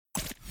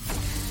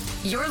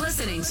You're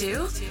listening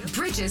to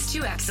Bridges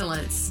to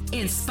Excellence,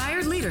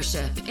 Inspired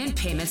Leadership in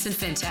Payments and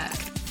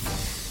FinTech.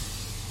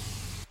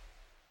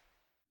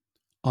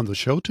 On the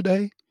show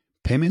today,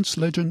 payments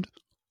legend,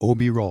 OB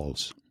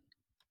Rawls.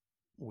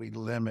 We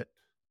limit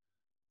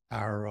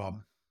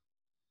our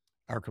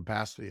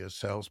capacity as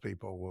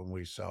salespeople when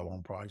we sell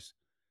on price.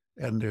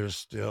 And there's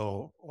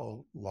still a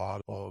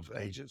lot of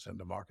agents in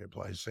the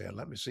marketplace saying,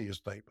 let me see your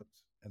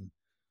statements and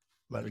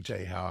let me tell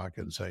you how I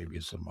can save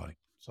you some money.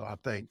 So I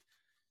think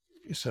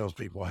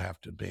salespeople have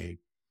to be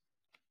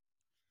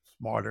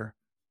smarter,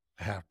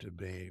 have to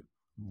be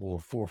more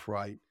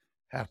forthright,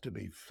 have to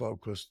be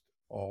focused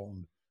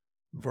on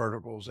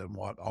verticals and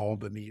what all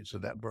the needs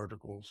of that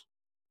verticals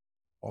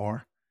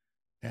are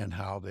and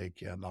how they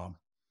can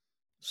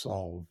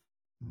solve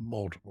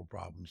multiple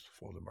problems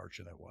for the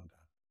merchant at one time.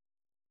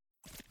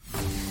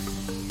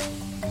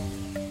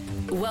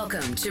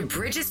 Welcome to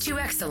Bridges to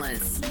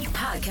Excellence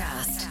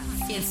podcast.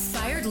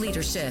 Inspired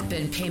leadership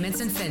in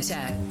payments and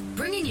FinTech,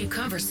 bringing you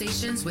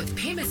conversations with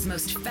payments'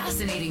 most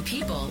fascinating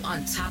people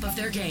on top of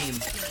their game.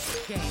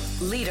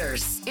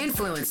 Leaders,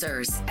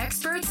 influencers,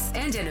 experts,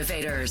 and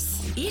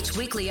innovators. Each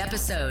weekly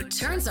episode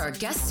turns our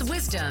guests'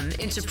 wisdom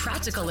into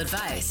practical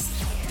advice.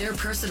 Their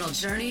personal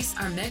journeys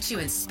are meant to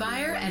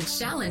inspire and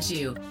challenge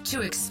you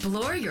to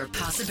explore your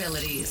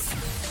possibilities.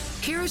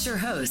 Here's your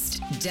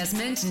host,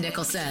 Desmond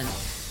Nicholson.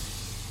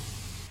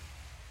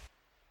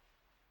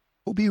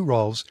 OB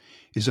Rawls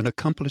is an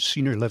accomplished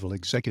senior-level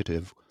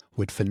executive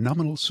with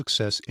phenomenal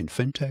success in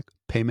fintech,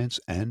 payments,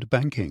 and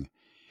banking.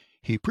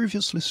 He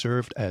previously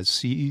served as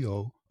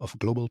CEO of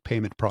Global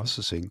Payment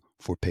Processing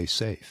for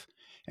Paysafe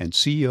and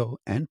CEO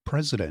and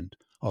President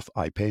of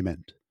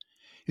iPayment.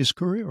 His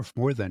career of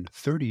more than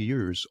 30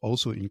 years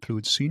also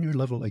includes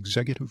senior-level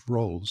executive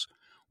roles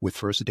with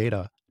First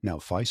Data, now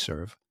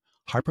Fiserv,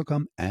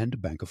 Hypercom,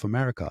 and Bank of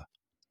America.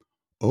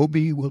 OB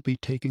will be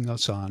taking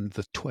us on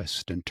the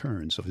twists and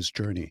turns of his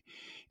journey,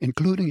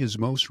 including his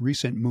most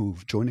recent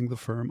move joining the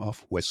firm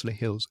of Wellesley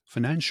Hills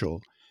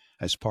Financial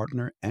as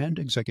partner and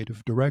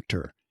executive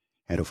director.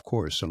 And of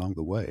course, along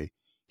the way,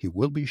 he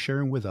will be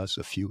sharing with us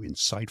a few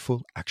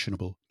insightful,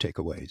 actionable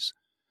takeaways.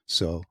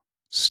 So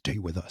stay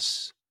with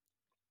us.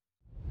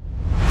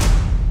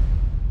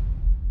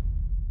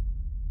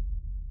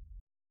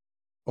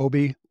 OB,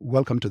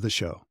 welcome to the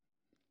show.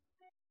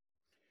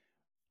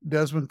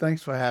 Desmond,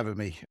 thanks for having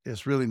me.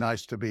 It's really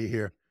nice to be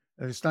here.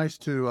 And it's nice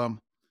to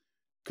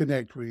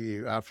connect with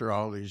you after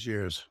all these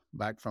years,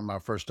 back from our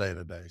First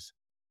Data days.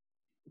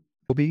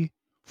 OB,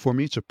 for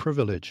me, it's a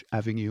privilege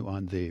having you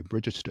on the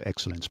Bridges to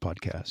Excellence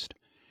podcast.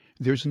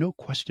 There's no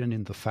question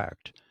in the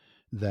fact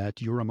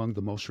that you're among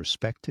the most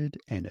respected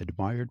and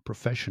admired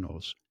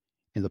professionals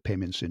in the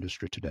payments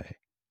industry today,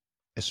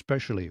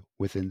 especially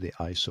within the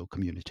ISO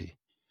community.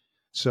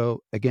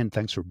 So again,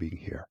 thanks for being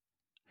here.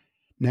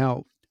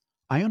 Now,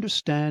 I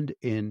understand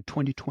in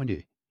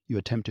 2020, you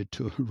attempted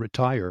to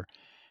retire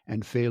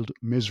and failed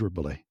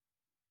miserably.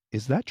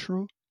 Is that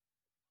true?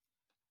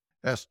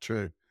 That's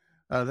true.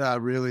 I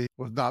really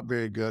was not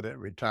very good at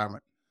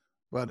retirement,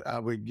 but I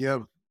would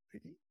give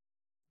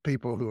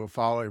people who are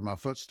following my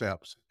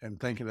footsteps and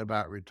thinking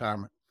about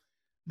retirement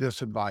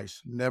this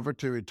advice: never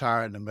to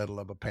retire in the middle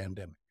of a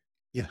pandemic.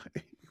 You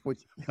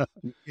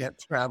can't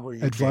travel.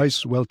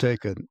 Advice well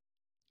taken.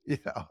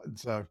 Yeah, and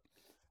so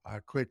I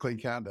quickly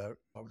kind of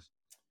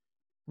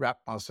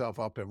wrapped myself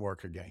up in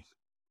work again.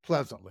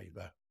 Pleasantly,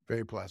 though,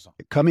 very pleasant.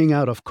 Coming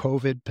out of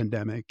COVID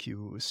pandemic,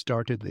 you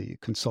started the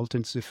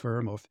consultancy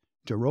firm of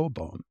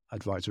Jeroboam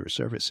Advisory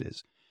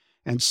Services.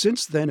 And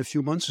since then, a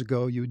few months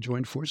ago, you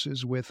joined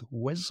forces with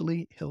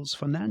Wellesley Hills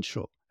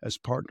Financial as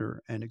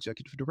partner and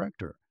executive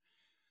director.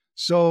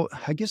 So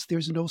I guess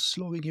there's no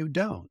slowing you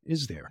down,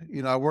 is there?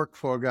 I worked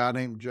for a guy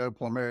named Joe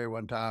Plumeri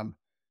one time,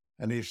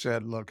 and he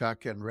said, look, I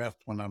can rest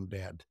when I'm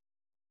dead.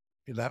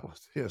 That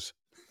was his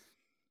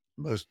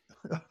most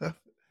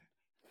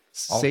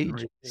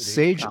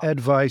sage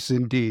advice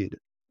indeed.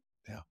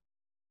 Yeah.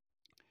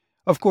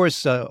 Of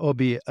course,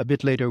 OB, a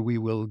bit later we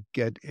will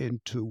get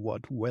into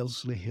what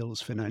Wellesley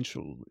Hills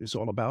Financial is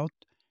all about,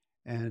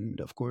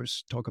 and of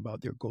course talk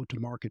about their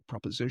go-to-market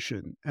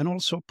proposition, and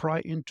also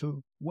pry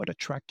into what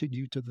attracted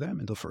you to them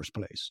in the first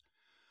place.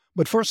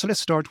 But first, let's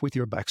start with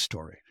your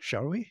backstory,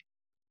 shall we?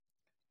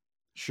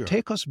 Sure.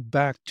 Take us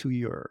back to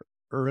your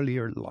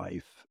earlier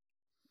life,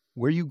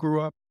 where you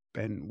grew up,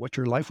 and what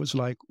your life was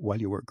like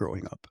while you were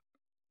growing up.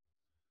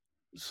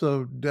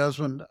 So,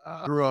 Desmond,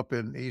 I grew up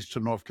in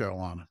eastern North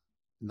Carolina,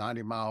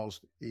 90 miles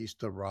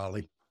east of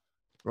Raleigh,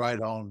 right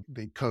on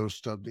the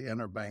coast of the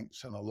Inner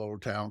Banks in a little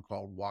town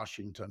called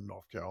Washington,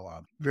 North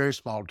Carolina. Very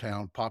small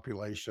town,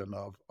 population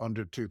of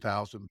under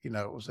 2,000.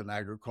 It was an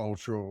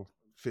agricultural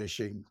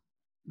fishing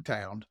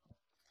town.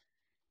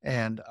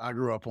 And I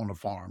grew up on a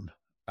farm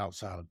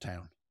outside of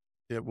town.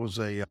 It was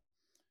a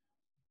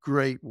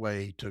great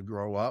way to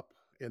grow up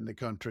in the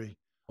country.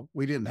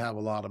 We didn't have a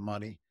lot of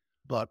money,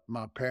 but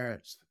my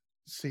parents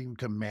seemed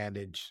to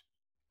manage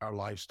our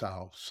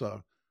lifestyle.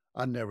 So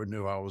I never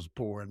knew I was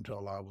poor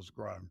until I was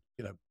grown,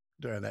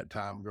 during that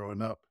time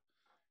growing up.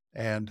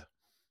 And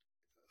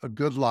a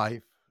good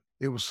life.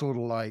 It was sort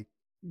of like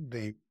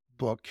the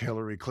book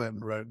Hillary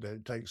Clinton wrote, that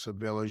it takes a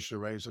village to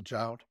raise a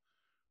child.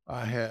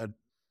 I had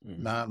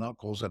 9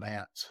 uncles and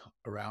aunts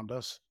around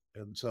us.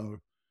 And so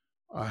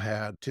I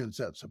had 10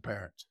 sets of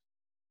parents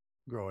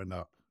growing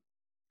up.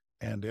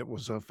 And it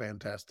was a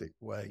fantastic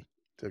way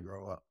to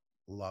grow up.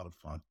 A lot of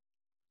fun.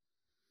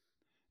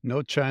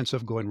 No chance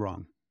of going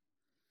wrong.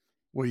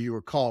 Well, you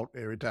were caught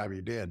every time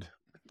you did.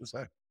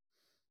 So,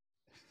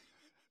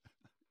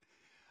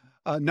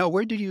 Now,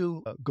 where did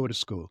you go to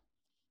school?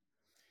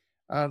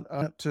 I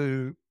went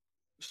to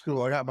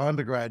school. I got my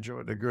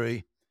undergraduate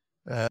degree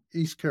at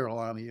East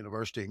Carolina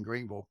University in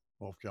Greenville,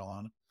 North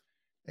Carolina.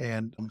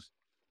 And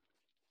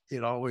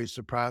it always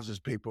surprises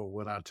people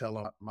when I tell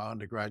them my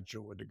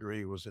undergraduate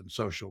degree was in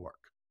social work.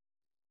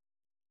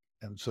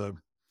 And so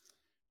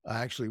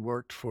I actually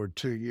worked for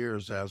 2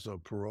 years as a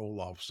parole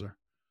officer.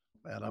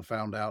 And I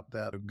found out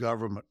that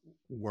government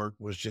work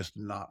was just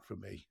not for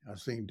me. I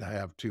seemed to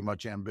have too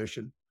much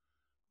ambition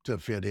to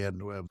fit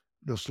in with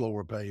the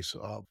slower pace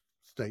of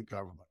state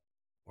government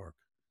work.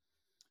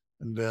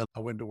 And then I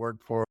went to work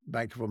for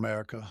Bank of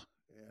America.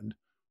 And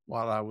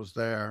while I was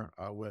there,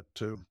 I went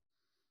to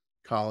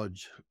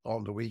college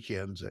on the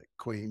weekends at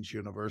Queen's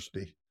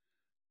University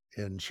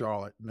in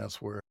Charlotte. And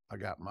that's where I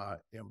got my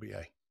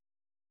MBA.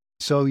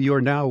 So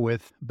you're now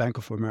with Bank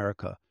of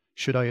America.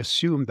 Should I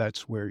assume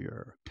that's where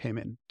your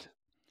payment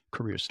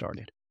career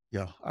started?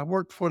 Yeah, I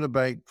worked for the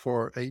bank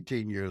for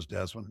 18 years,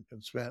 Desmond,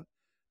 and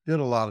did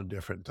a lot of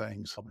different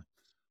things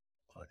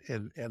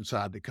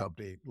inside the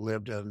company.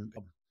 Lived in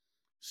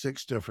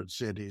 6 different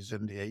cities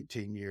in the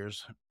 18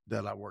 years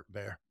that I worked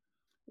there.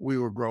 We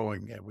were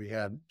growing, and we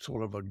had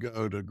sort of a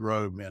go to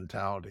grow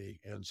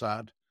mentality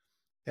inside.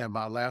 And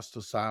my last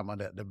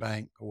assignment at the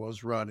bank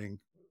was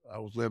I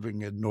was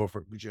living in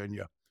Norfolk,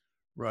 Virginia,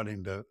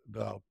 running the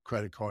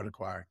credit card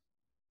acquiring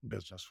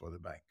business for the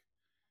bank.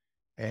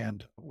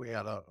 And we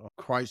had a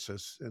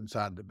crisis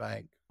inside the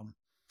bank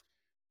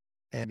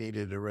and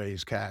needed to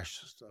raise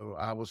cash. So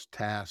I was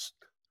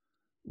tasked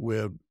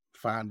with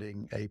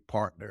finding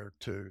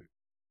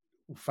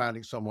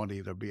someone to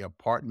either be a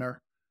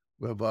partner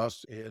with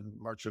us in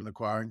merchant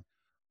acquiring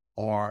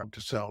or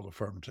to sell the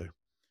firm to.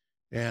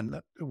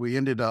 And we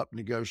ended up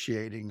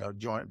negotiating a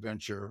joint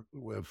venture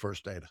with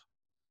First Data.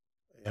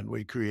 And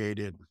we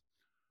created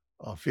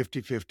a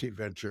 50-50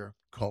 venture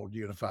called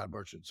Unified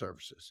Merchant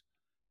Services.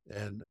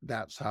 And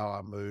that's how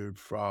I moved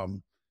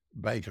from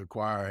bank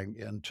acquiring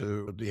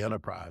into the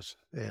enterprise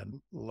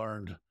and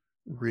learned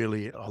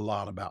really a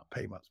lot about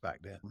payments back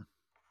then.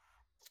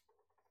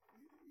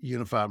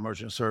 Unified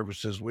Merchant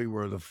Services, we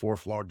were the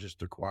 4th largest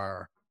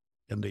acquirer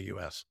in the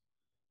U.S.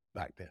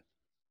 back then.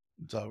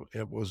 So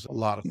it was a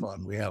lot of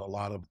fun. We had a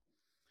lot of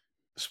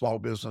small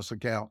business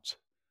accounts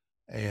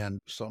and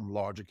some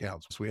large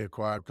accounts. We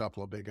acquired a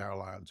couple of big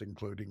airlines,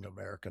 including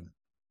American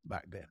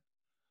back then.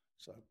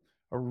 So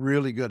a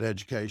really good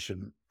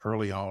education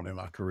early on in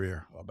my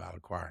career about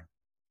acquiring.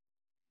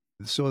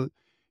 So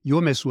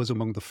UMS was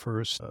among the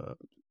first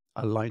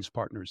alliance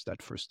partners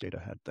that First Data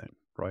had then,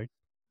 right?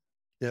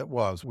 It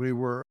was. We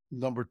were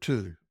number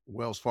 2.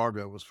 Wells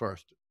Fargo was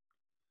first.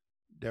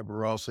 Deborah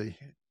Rossi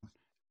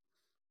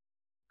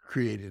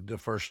created the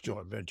first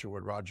joint venture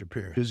with Roger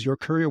Perry. Because your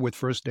career with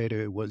First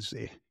Data was,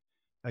 a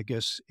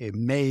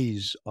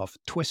maze of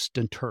twists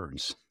and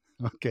turns.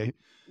 Okay.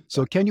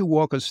 So can you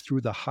walk us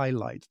through the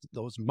highlights,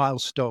 those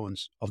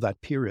milestones of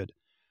that period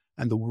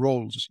and the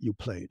roles you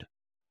played?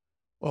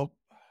 Well,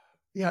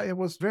 yeah, it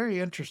was very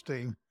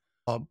interesting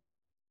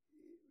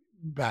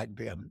back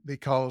then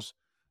because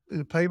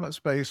the payment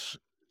space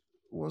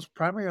was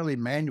primarily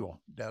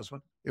manual,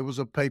 Desmond. It was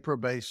a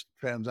paper-based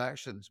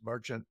transactions.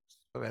 Merchants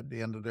at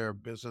the end of their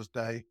business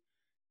day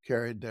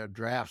carried their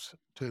drafts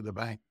to the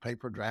bank,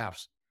 paper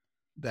drafts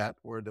that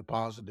were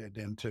deposited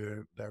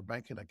into their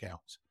banking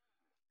accounts.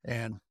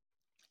 And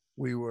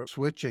we were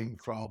switching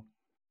from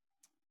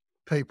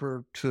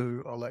paper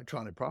to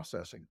electronic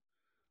processing.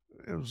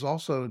 It was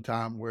also a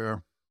time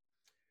where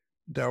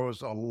there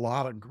was a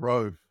lot of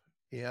growth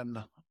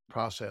in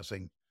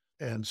processing.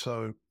 And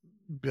so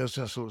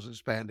business was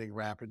expanding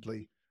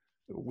rapidly.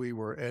 We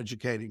were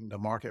educating the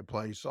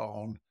marketplace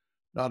on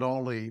not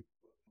only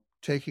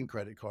taking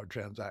credit card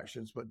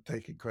transactions, but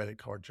taking credit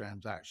card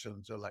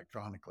transactions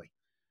electronically.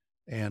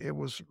 And it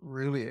was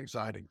really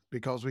exciting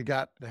because we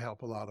got to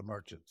help a lot of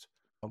merchants.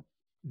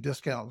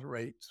 Discount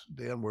rates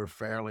then were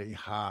fairly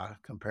high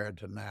compared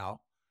to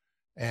now.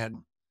 And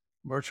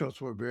merchants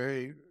were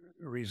very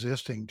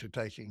resisting to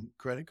taking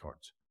credit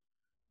cards.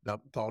 They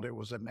thought it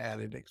was an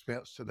added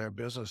expense to their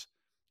business.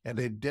 And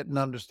they didn't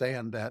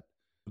understand that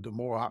the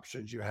more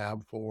options you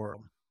have for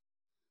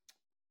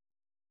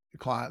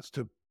clients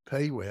to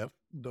pay with,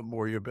 the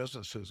more your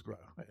businesses grow.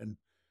 And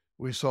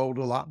we sold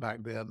a lot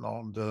back then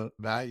on the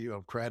value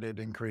of credit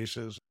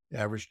increases,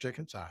 average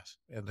ticket size,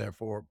 and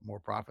therefore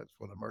more profits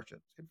for the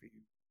merchants if you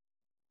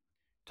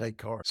take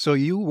cards. So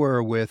you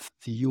were with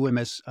the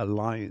UMS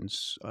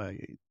Alliance, I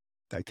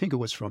think it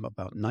was from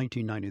about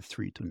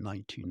 1993 to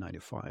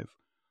 1995,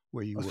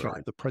 where you That's were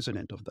right. the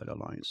president of that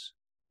alliance.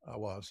 I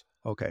was.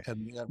 Okay.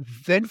 And then,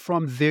 Then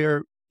from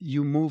there,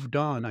 you moved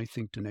on, I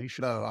think, to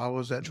Nation no, I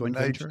was at joint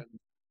Nation venture.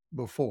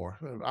 before.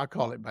 I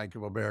call it Bank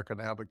of America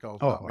now because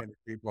Oh, not many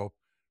people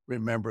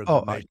remember the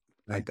oh, Nation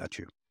I got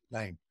you.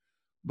 name.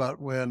 But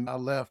when I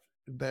left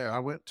there, I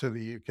went to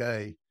the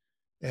UK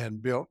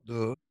and built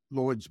the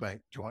Lloyds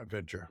Bank joint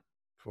venture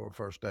for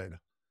First Data.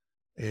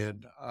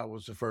 And I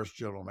was the first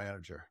general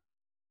manager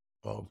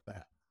of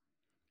that.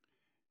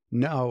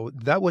 Now,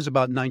 that was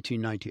about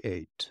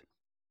 1998,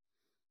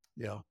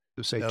 Yeah.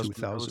 to say Yes,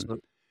 there was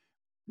 2000.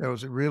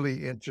 a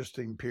really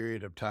interesting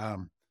period of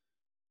time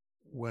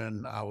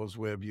when I was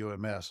with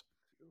UMS.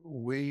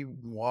 We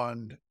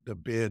won the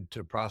bid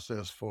to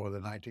process for the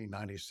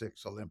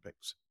 1996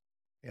 Olympics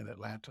in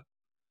Atlanta.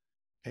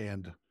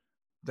 And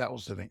that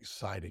was an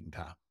exciting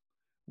time.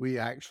 We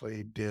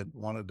actually did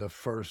one of the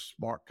first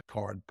smart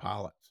card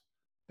pilots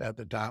at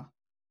the time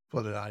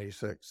for the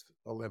 96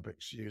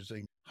 Olympics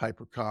using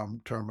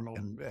Hypercom terminal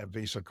and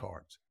Visa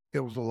cards. It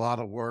was a lot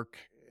of work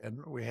and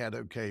we had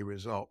okay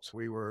results.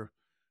 We were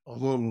a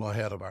little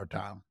ahead of our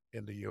time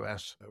in the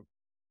US,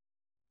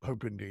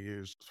 hoping to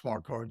use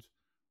smart cards,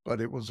 but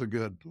it was a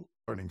good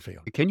learning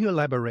field. Can you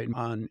elaborate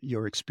on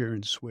your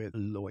experience with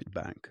Lloyd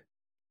Bank?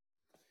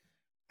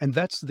 And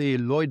that's the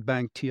Lloyd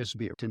Bank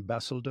TSB in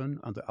Basildon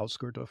on the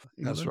outskirts of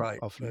That's England, right.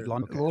 of And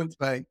London. Okay. Lloyds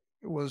Bank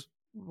was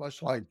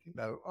much like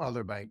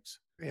other banks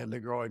in the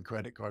growing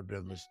credit card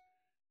business.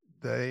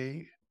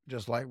 They,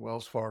 just like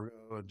Wells Fargo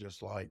and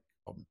just like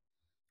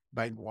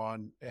Bank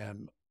One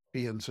and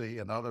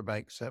PNC and other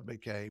banks that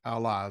became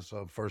allies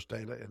of First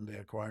Data in the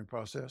acquiring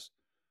process,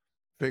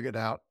 figured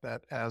out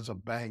that as a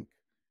bank,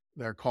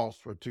 their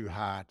costs were too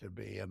high to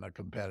be in a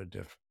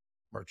competitive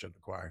merchant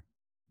acquiring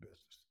business.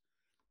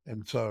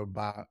 And so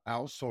by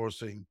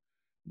outsourcing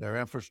their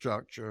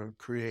infrastructure,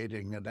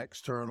 creating an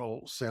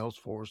external sales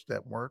force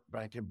that weren't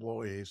bank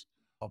employees,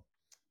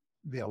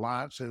 the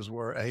alliances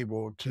were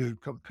able to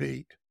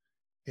compete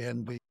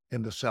in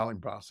the selling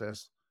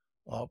process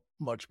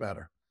much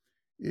better.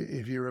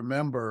 If you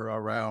remember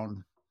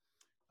around,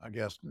 I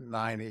guess,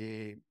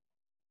 92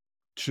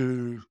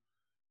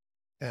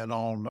 and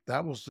on,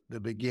 that was the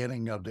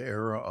beginning of the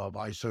era of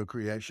ISO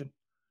creation.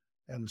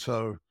 And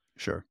so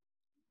Sure.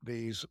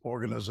 these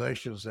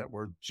organizations that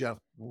were just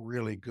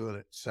really good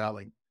at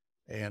selling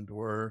and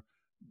were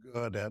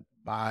good at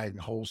buying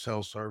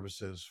wholesale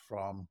services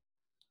from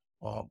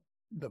uh,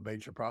 the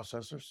major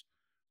processors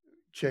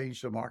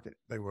changed the market.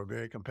 They were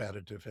very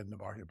competitive in the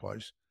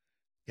marketplace.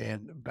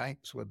 And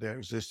banks with their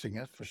existing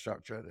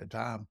infrastructure at the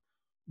time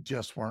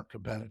just weren't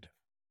competitive.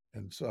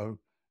 And so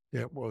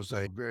it was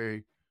a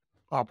very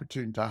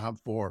opportune time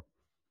for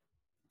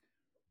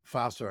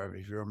Fiserv.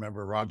 If you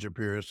remember Roger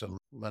Pierce and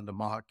Linda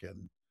Mock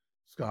and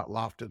Scott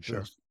Lofton,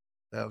 Sure.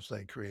 as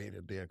they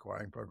created the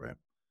acquiring program.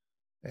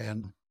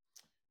 And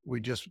we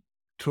just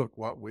took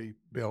what we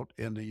built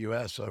in the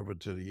US over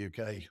to the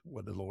UK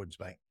with the Lloyds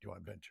Bank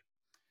joint venture.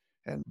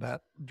 And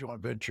that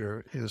joint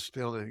venture is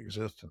still in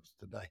existence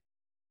today.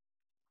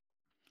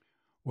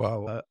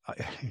 Wow.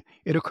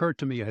 It occurred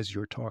to me as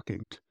you're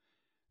talking,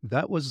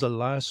 that was the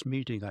last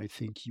meeting I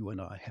think you and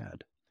I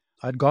had.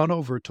 I'd gone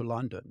over to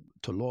London,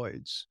 to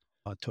Lloyd's,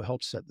 to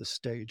help set the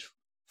stage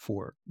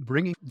for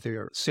bringing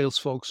their sales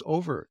folks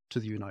over to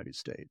the United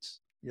States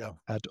Yeah.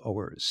 at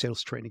our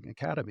sales training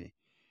academy.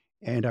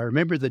 And I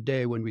remember the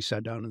day when we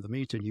sat down in the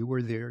meeting, you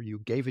were there, you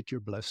gave it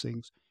your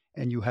blessings,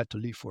 and you had to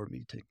leave for a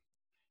meeting.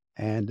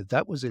 And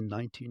that was in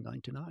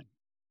 1999.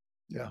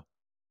 Yeah.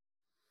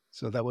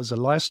 So that was the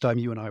last time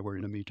you and I were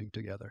in a meeting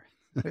together.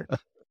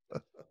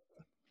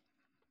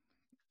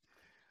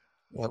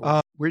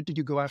 Where did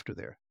you go after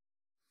there?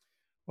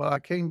 Well, I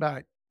came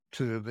back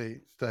to the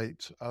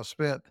States. I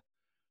spent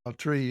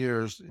 3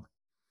 years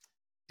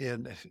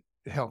in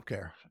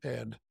healthcare,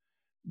 and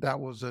that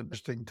was an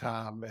interesting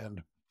time.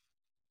 And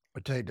I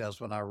tell you, that's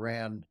when I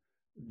ran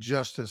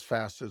just as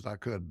fast as I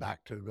could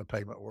back to the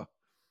payment world.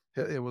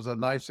 It was a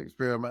nice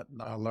experiment,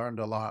 and I learned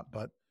a lot,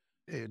 but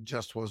it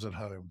just wasn't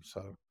home.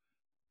 So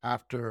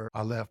after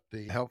I left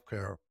the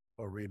healthcare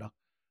arena,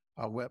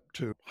 I went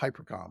to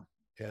Hypercom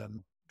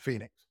in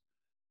Phoenix,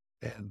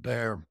 and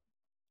there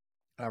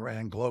I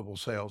ran global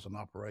sales and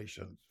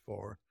operations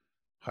for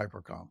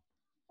Hypercom,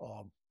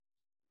 um,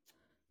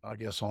 I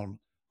guess on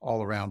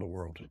all around the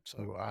world.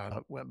 So I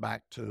went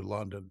back to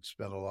London,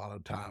 spent a lot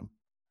of time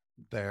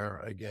there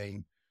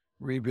again,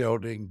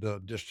 rebuilding the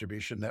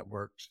distribution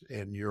networks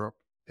in Europe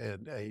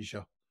and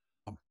Asia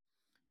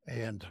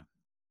and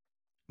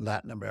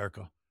Latin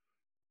America.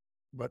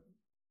 But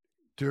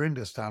during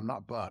this time,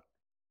 not but,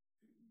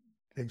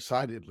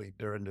 excitedly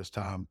during this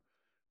time,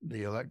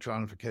 the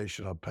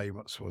electronification of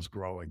payments was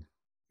growing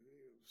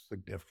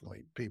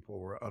significantly. People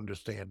were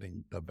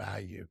understanding the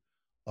value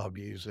of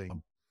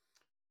using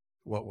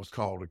what was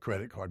called a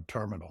credit card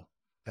terminal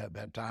at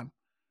that time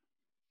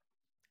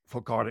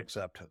for card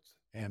acceptance.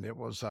 And it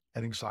was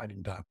an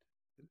exciting time.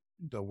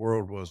 The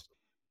world was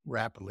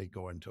rapidly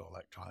going to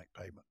electronic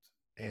payments,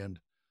 and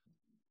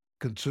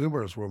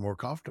consumers were more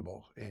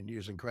comfortable in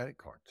using credit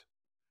cards.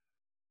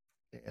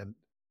 And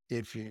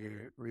if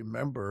you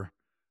remember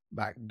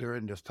back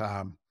during this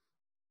time,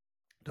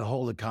 the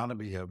whole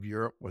economy of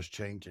Europe was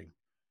changing.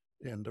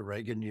 In the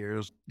Reagan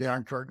years, the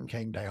Iron Curtain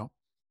came down.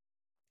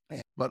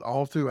 But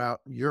all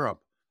throughout Europe,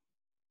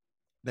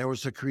 there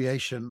was a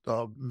creation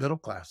of middle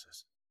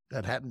classes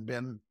that hadn't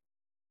been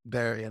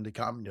there in the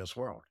communist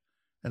world.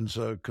 And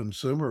so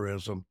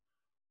consumerism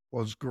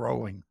was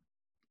growing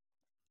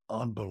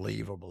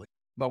unbelievably.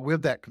 But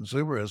with that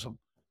consumerism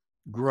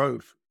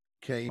growth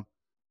came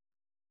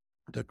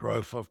the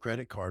growth of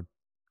credit card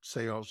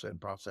sales and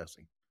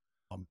processing.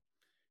 Um,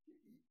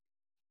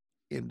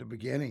 in the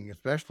beginning,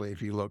 especially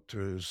if you look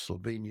to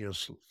Slovenia,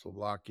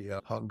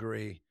 Slovakia,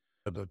 Hungary,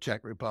 the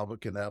Czech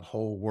Republic, and that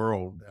whole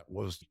world that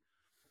was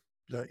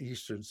the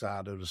eastern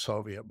side of the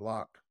Soviet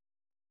bloc,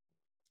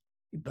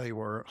 they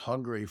were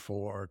hungry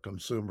for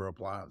consumer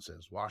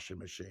appliances, washing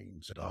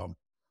machines,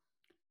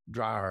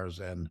 dryers,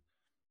 and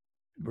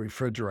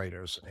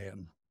refrigerators.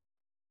 And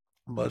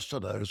most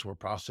of those were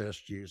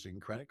processed using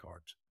credit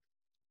cards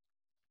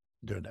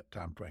during that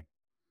time frame.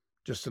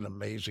 Just an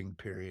amazing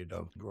period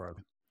of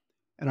growth.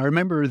 And I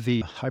remember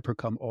the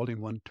Hypercom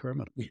all-in-one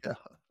terminal. Yeah.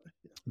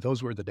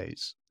 Those were the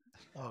days.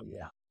 Oh,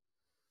 yeah.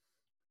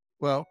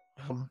 Well,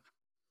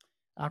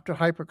 after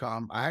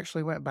Hypercom, I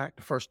actually went back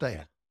to First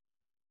Data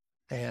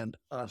and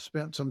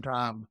spent some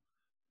time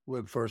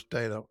with First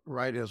Data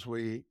right as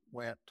we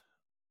went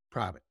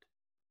private.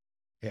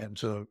 And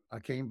so I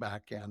came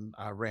back and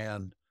I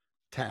ran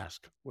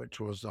Task, which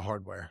was the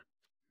hardware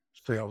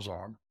sales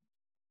arm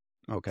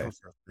Okay. for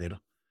First Data.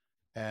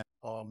 And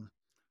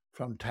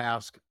from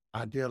Task,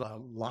 I did a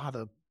lot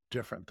of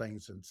different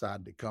things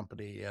inside the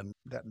company in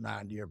that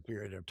 9-year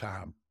period of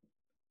time.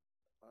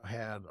 I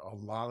had a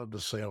lot of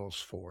the sales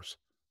force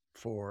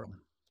for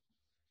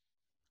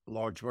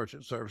large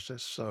merchant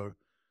services. So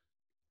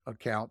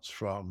accounts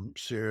from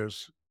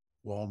Sears,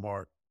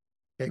 Walmart,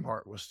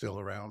 Kmart was still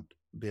around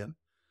then,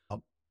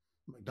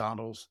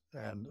 McDonald's,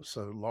 and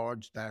so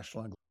large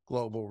national and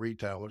global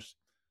retailers,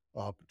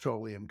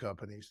 petroleum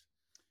companies.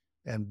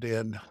 And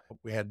then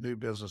we had new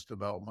business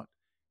development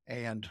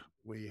and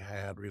we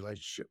had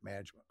relationship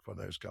management for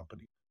those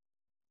companies.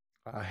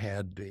 I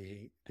had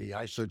the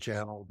ISO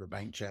channel, the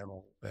bank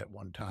channel at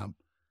one time.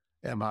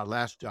 And my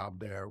last job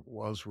there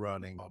was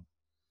running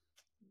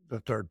the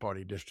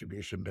third-party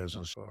distribution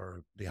business,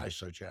 or the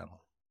ISO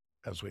channel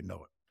as we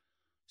know it.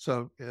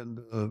 So in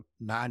the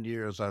 9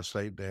 years I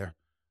stayed there,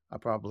 I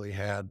probably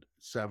had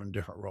 7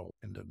 different roles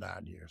in the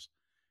 9 years.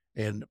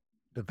 And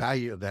the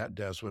value of that,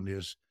 Desmond,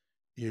 is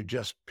you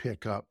just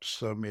pick up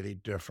so many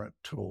different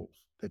tools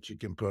that you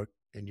can put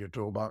in your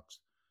toolbox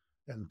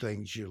and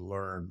things you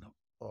learn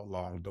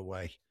along the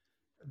way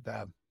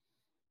that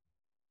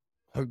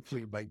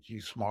hopefully make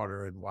you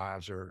smarter and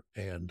wiser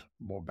and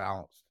more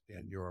balanced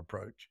in your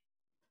approach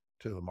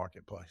to the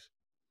marketplace.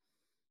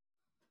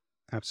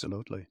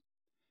 Absolutely.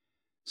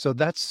 So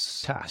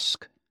that's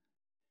Task.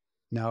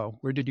 Now,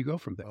 where did you go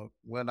from there?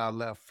 When I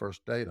left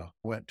First Data,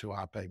 I went to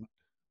iPayment.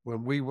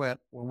 When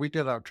we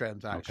did our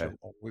transaction,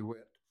 we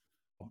went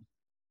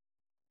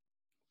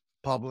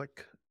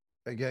public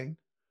again.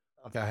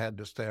 I had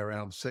to stay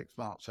around 6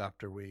 months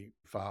after we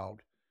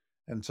filed.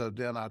 And so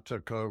then I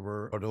took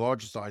over the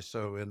largest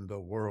ISO in the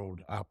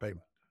world,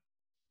 iPayment,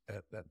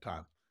 at that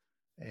time.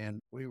 And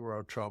we were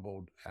a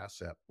troubled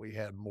asset. We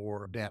had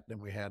more debt than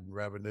we had in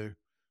revenue.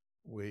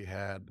 We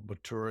had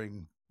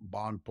maturing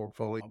bond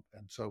portfolio.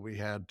 And so we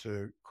had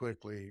to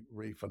quickly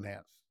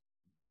refinance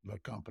the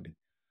company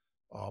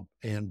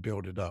and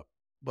build it up.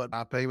 But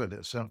iPayment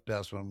itself,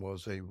 Desmond,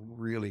 was a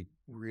really,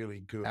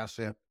 really good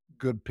asset,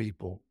 good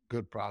people,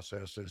 good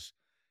processes.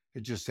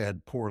 It just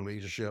had poor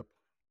leadership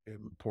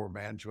and poor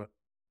management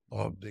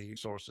of the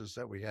sources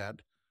that we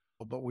had.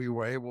 But we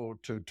were able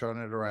to turn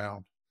it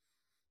around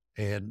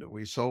and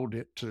we sold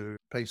it to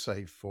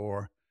Paysafe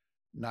for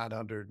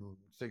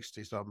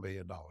 $960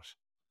 million.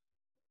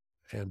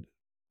 And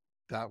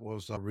that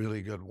was a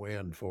really good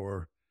win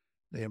for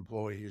the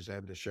employees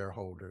and the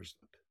shareholders.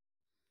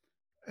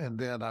 And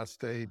then I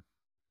stayed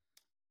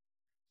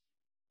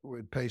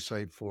with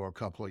Paysafe for a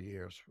couple of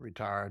years,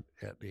 retired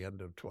at the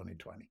end of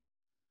 2020.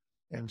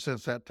 And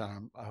since that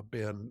time, I've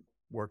been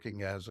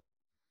working as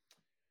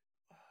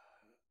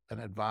an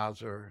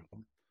advisor,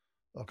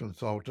 a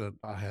consultant.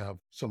 I have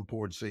some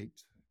board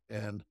seats,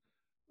 and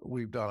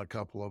we've done a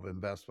couple of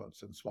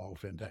investments in small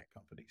FinTech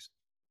companies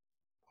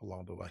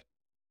along the way.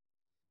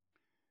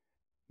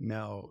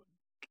 Now,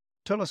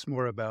 tell us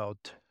more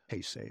about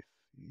Paysafe,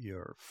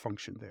 your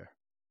function there.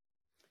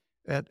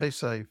 At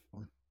Paysafe,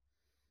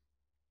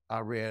 I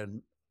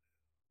ran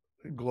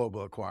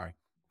global acquiring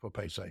for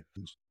Paysafe.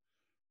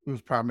 It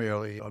was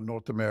primarily a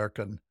North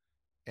American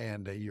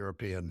and a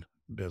European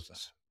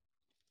business.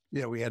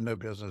 Yeah, we had no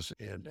business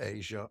in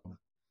Asia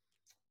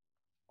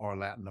or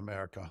Latin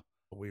America.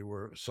 We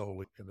were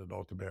solely in the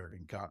North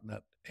American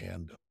continent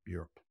and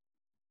Europe.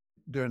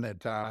 During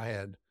that time, I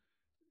had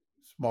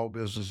small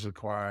business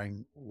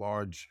acquiring,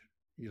 large,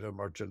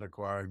 merchant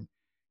acquiring,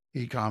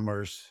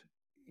 e-commerce,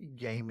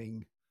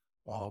 gaming.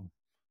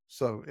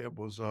 So it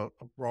was a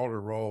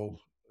broader role,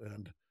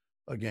 and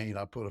again,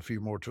 I put a few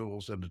more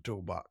tools in the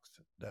toolbox,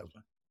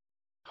 Desmond.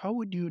 How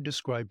would you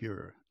describe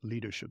your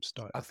leadership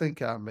style? I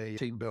think I'm a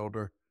team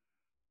builder.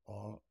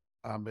 Uh,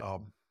 I'm a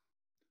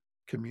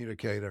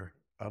communicator.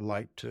 I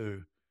like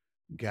to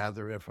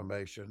gather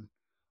information.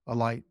 I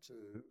like to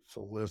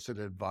solicit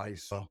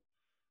advice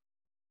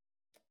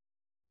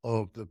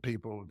of the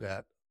people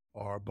that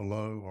are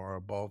below or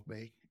above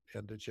me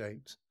in the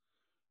chains.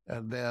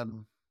 And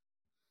then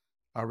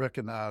I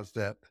recognize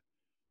that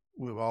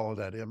with all of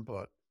that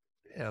input,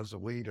 as a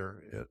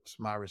leader, it's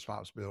my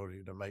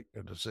responsibility to make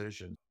a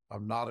decision.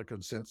 I'm not a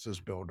consensus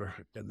builder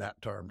in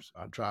that terms.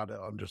 I try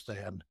to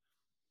understand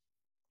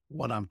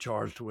what I'm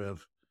charged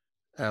with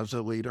as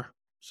a leader.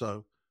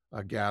 So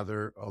I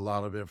gather a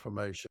lot of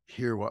information,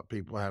 hear what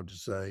people have to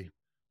say,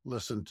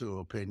 listen to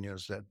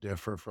opinions that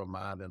differ from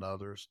mine and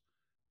others,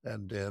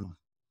 and then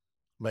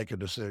make a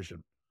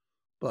decision.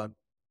 But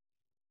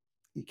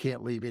you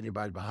can't leave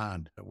anybody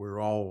behind.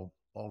 We're all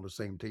on the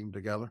same team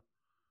together.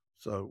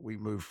 So we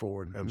move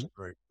forward as a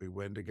group. We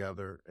win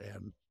together.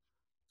 And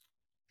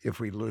if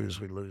we lose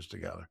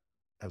together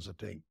as a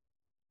team.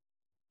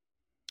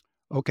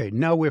 Okay,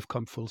 now we've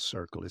come full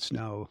circle. It's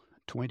now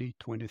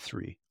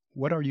 2023.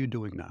 What are you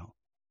doing now?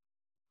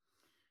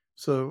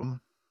 So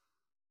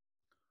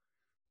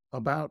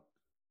about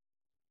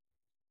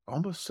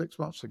almost 6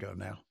 months ago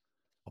now,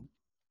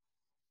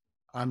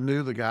 I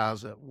knew the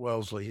guys at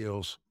Wellesley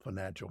Hills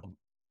Financial,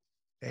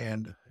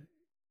 and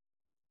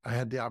I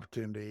had the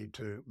opportunity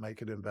to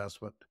make an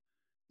investment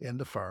in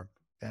the firm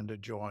and to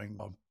join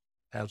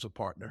as a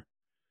partner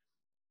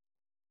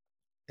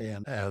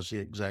and as the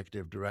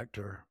executive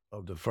director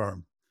of the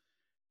firm.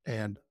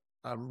 And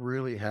I'm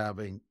really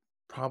having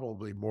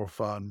probably more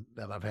fun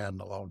than I've had in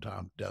a long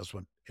time,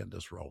 Desmond, in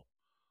this role.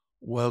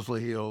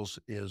 Wellesley Hills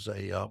is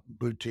a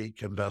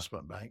boutique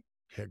investment bank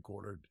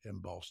headquartered in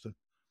Boston.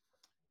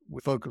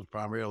 We focus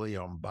primarily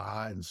on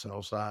buy and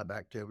sell side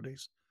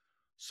activities.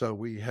 So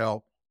we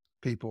help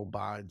people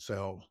buy and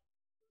sell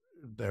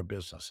their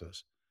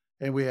businesses.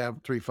 And we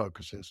have three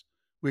focuses.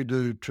 We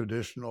do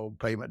traditional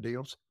payment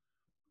deals,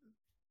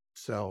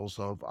 sales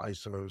of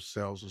ISOs,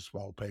 sales of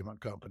small payment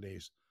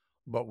companies,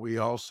 but we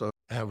also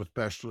have a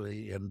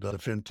specialty in the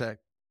FinTech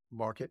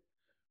market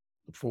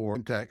for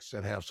FinTechs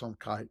that have some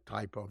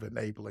type of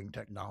enabling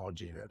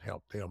technology that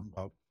help them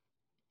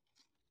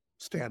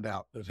stand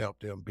out, that help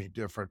them be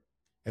different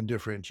and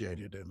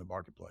differentiated in the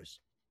marketplace.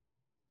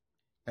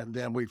 And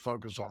then we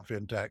focus on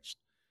FinTechs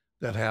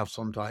that have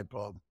some type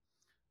of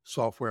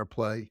software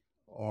play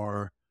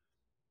or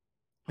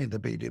in the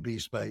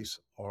B2B space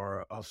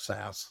or a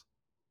SaaS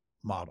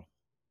model.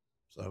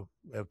 So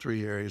we have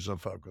three areas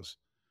of focus.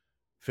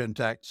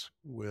 FinTechs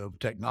with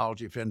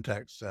technology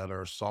FinTechs that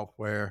are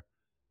software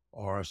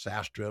or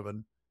SaaS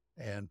driven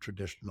and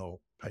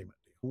traditional payment.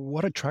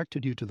 What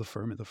attracted you to the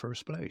firm in the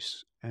first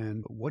place?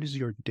 And what is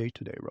your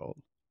day-to-day role?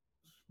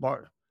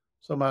 Smart.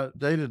 So my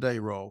day-to-day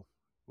role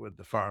with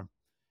the firm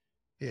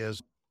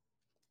is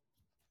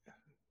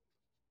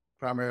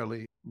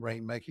primarily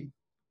rainmaking,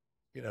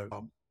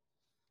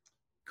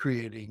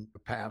 creating a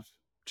path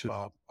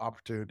to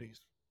opportunities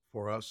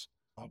for us,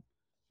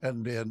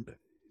 and then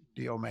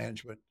deal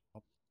management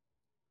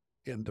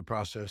in the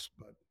process,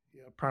 but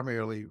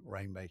primarily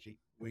rainmaking.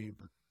 We've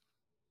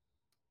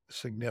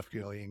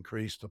significantly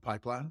increased the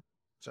pipeline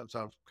since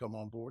I've come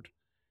on board,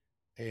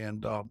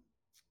 and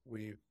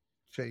we've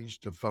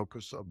changed the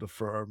focus of the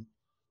firm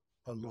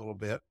a little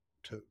bit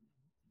to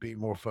be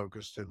more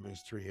focused in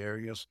these three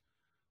areas.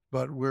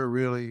 But we're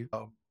really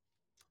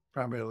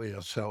primarily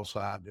a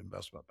sell-side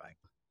investment bank.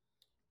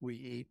 We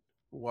eat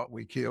what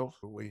we kill.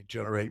 We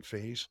generate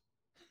fees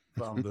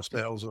from the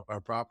sales of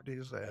our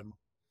properties, and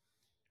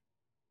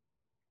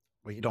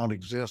we don't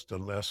exist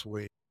unless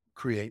we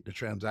create the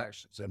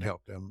transactions and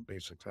help them be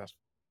successful.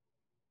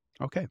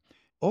 Okay.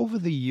 Over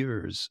the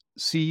years,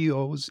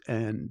 CEOs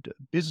and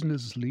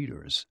business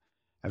leaders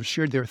have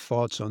shared their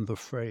thoughts on the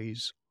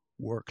phrase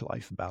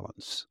work-life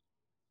balance.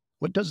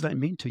 What does that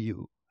mean to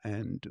you?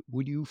 And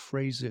would you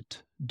phrase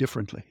it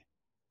differently?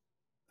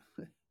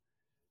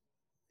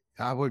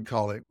 I would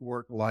call it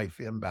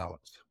work-life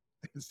imbalance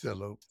instead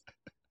of,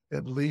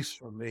 at least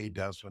for me,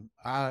 Desmond.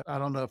 I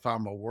don't know if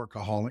I'm a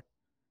workaholic.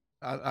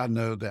 I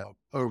know that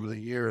over the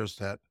years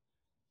that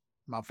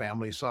my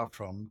family suffered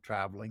from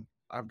traveling.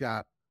 I've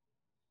got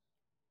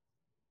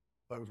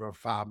over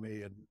 5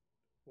 million,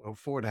 well,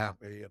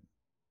 4.5 million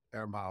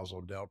air miles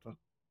on Delta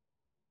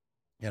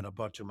and a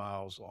bunch of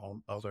miles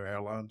on other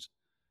airlines.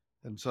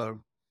 And so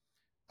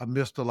I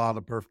missed a lot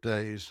of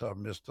birthdays. I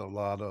missed a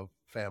lot of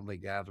family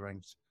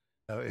gatherings.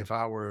 If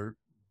I were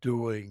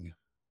doing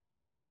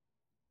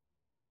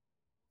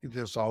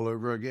this all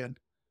over again,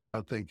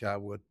 I think I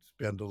would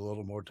spend a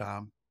little more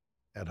time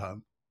at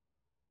home,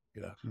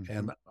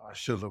 and I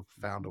should have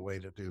found a way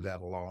to do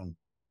that along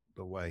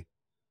the way.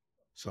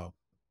 So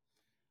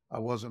I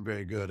wasn't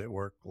very good at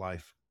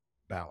work-life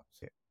balance.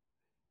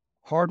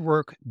 Hard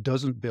work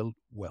doesn't build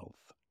wealth,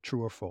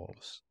 true or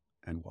false,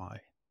 and why?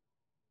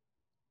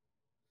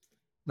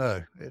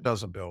 No, it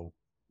doesn't build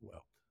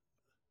wealth.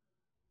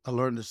 I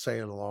learned to say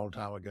it a long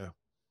time ago.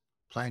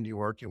 plan your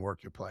work and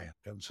work your plan.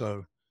 And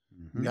so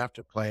you Mhm. have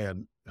to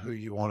plan who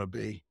you want to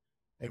be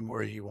and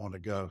where you want to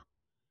go.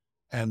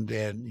 And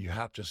then you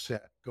have to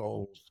set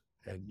goals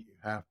and you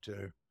have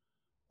to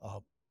uh,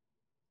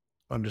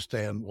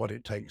 understand what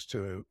it takes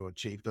to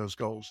achieve those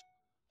goals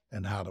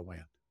and how to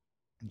win.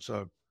 And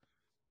so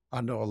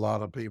I know a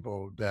lot of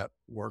people that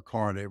work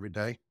hard every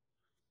day,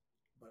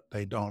 but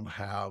they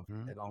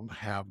Mhm. don't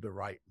have the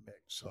right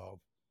mix of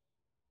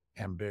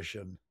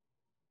ambition,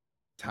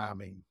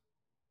 timing,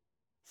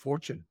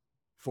 fortune.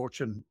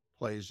 Fortune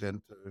plays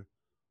into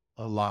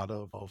a lot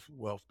of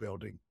wealth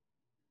building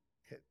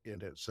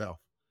in itself.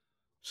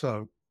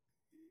 So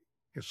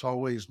it's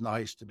always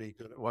nice to be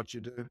good at what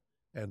you do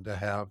and to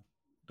have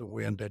the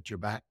wind at your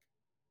back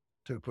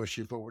to push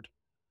you forward.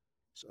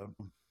 So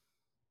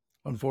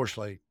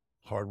unfortunately,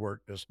 hard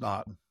work does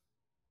not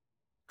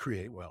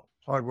create wealth.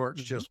 Hard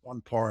work's Mhm. just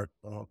one part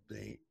of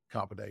the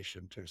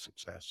combination to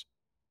success.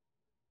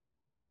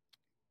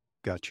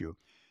 Got you.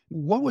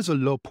 What was a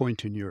low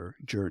point in your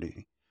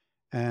journey,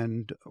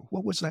 and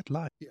what was that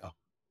like? Yeah,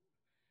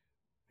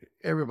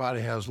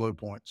 everybody has low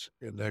points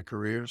in their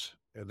careers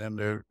and in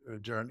their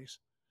journeys.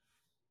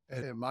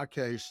 And in my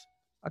case,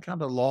 I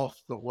kind of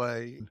lost the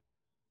way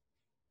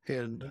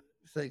in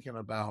thinking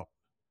about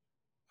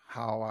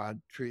how I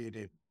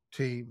treated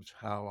teams,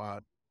 how I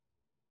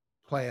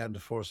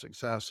planned for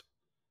success.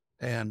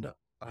 And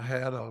I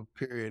had a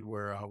period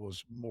where I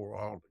was more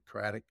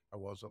autocratic. I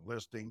wasn't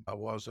listening. I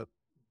wasn't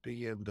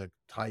being the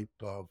type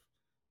of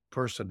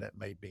person that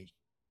made me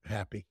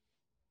happy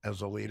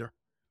as a leader.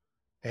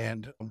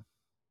 And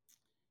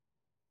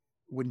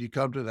when you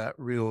come to that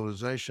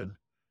realization,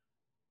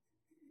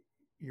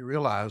 you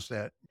realize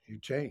that you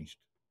changed.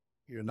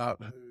 You're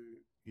not who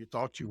you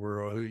thought you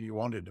were or who you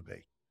wanted to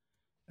be.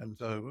 And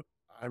so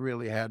I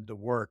really had to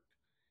work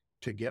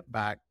to get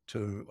back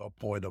to a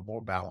point of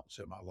more balance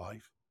in my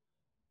life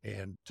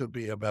and to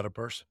be a better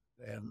person.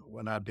 And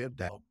when I did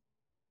that,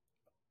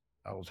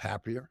 I was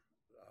happier.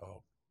 Uh,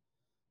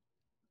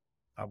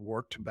 I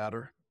worked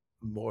better,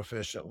 more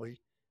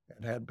efficiently,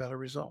 and had better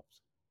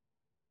results.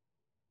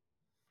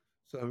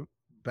 So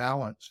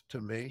balance to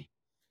me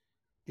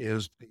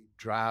is the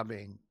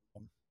driving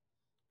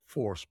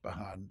force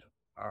behind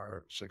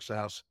our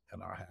success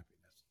and our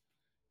happiness.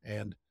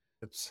 And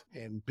it's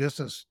in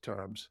business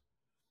terms,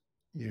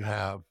 you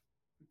have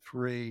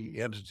three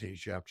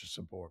entities you have to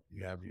support.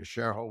 You have your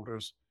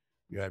shareholders,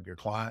 you have your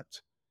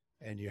clients,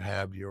 and you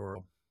have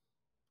your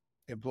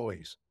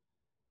employees.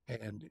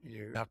 And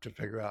you have to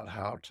figure out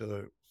how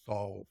to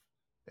solve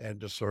and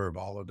to serve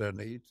all of their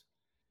needs.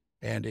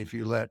 And if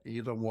you let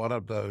either one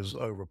of those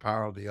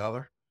overpower the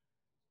other,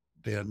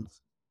 then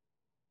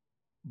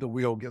the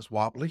wheel gets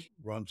wobbly,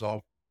 runs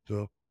off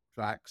the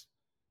tracks,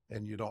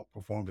 and you don't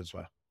perform as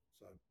well.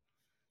 So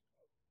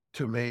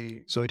to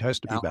me, So it has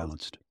to be balance,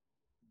 balanced.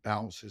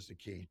 balance is the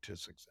key to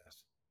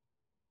success.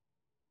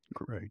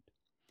 Great.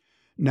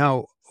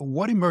 Now,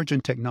 what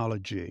emerging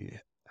technology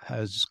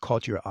has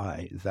caught your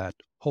eye that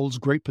holds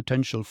great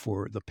potential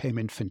for the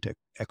payment fintech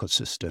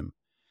ecosystem,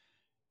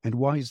 and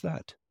why is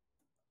that?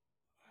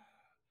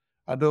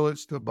 I know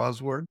it's the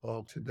buzzword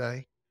of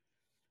today,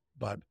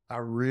 but I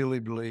really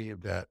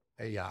believe that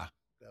AI,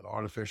 that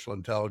artificial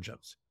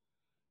intelligence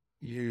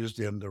used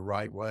in the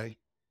right way,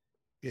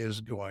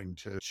 is going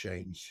to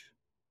change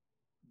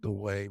the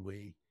way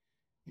we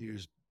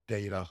use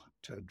data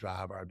to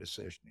drive our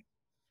decisioning.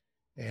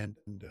 And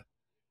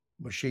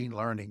machine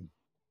learning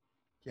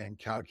can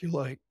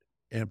calculate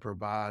and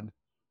provide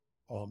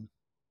um,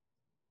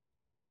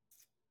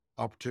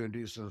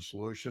 opportunities and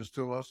solutions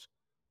to us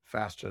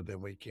faster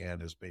than we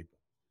can as people.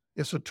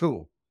 It's a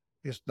tool.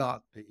 It's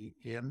not the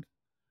end.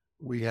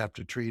 We have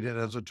to treat it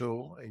as a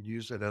tool and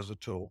use it as a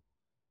tool.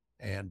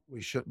 And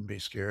we shouldn't be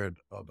scared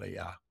of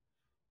AI.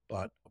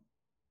 But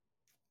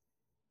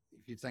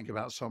if you think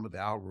about some of the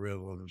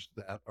algorithms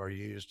that are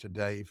used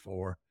today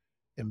for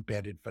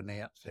embedded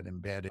finance and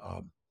embedded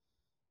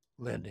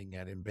lending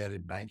and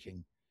embedded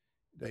banking,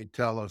 they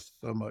tell us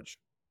so much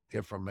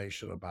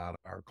information about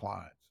our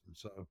clients. And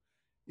so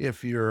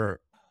if you're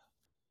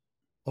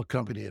a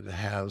company that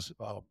has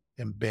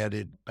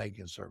embedded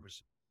banking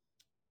services,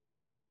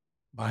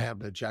 by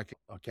having a checking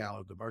account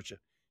of the merchant,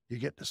 you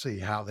get to see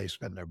how they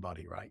spend their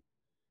money, right?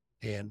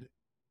 And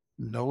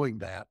knowing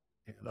that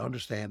and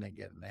understanding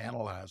it and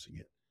analyzing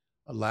it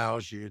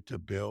allows you to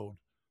build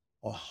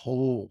a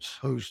whole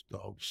host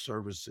of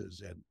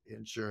services and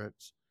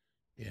insurance,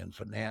 in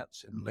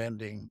finance, and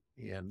lending,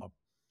 in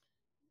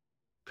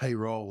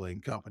payroll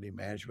and company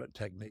management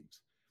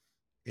techniques.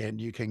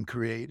 And you can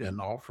create an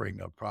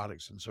offering of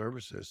products and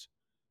services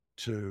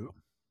to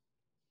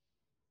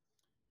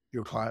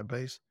your client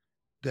base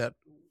that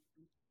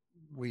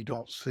we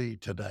don't see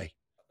today.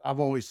 I've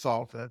always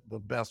thought that the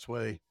best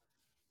way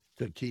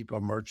to keep a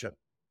merchant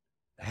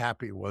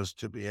happy was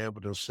to be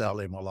able to sell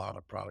him a lot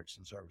of products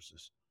and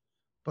services.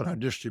 But our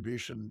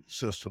distribution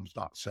system's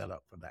not set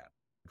up for that.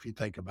 If you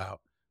think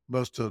about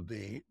most of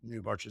the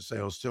new merchant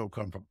sales still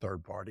come from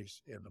third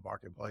parties in the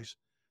marketplace,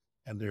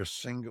 and they're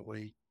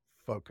singly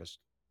focused.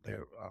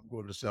 I'm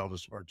going to sell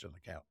this merchant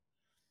account.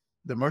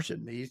 The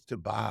merchant needs to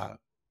buy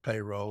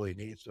payroll. He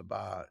needs to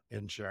buy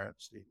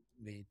insurance. He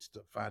needs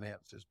to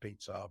finance his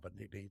pizza, but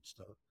he needs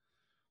to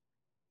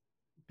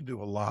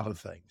do a lot of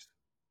things.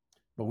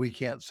 But we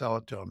can't sell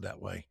it to them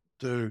that way.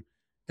 Through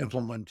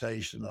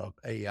implementation of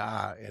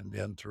AI and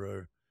then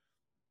through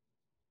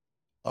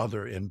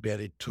other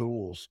embedded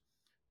tools,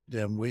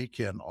 then we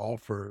can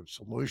offer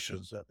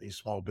solutions that these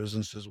small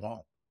businesses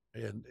want.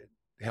 And it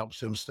helps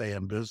them stay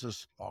in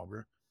business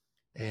longer.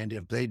 And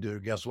if they do,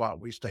 guess what?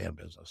 We stay in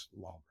business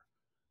longer.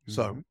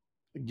 So,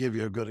 to give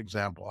you a good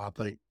example, I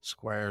think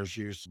Square's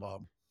use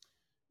of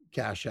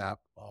Cash App,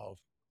 of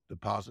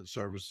deposit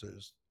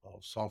services,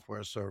 of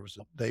software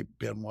services, they've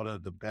been one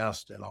of the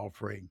best at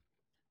offering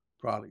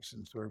products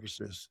and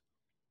services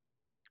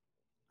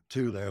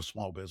to their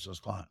small business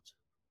clients.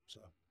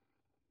 So,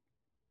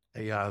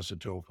 AI is a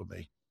tool for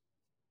me.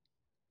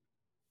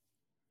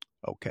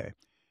 Okay.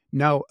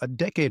 Now, a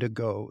decade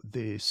ago,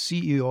 the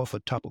CEO of a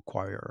top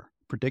acquirer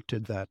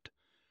predicted that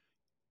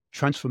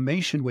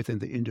transformation within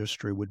the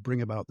industry would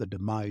bring about the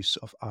demise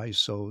of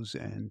ISOs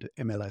and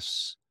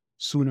MLS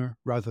sooner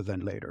rather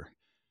than later.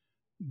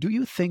 Do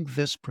you think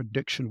this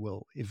prediction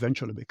will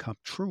eventually become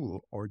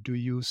true, or do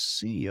you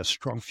see a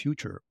strong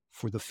future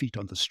for the feet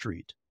on the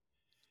street?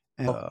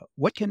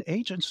 What can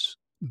agents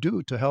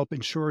do to help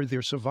ensure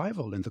their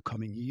survival in the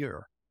coming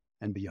year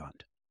and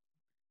beyond?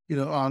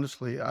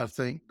 Honestly, I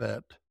think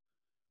that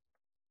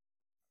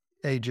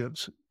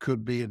agents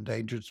could be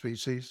endangered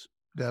species,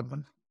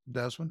 Desmond,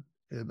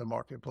 in the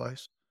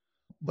marketplace,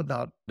 but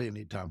not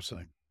anytime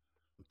soon.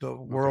 The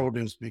world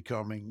is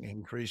becoming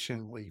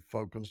increasingly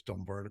focused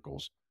on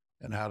verticals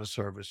and how to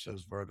service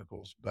those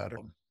verticals better.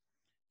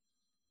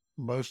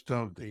 Most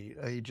of the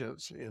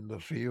agents in the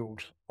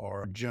field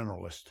are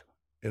generalists,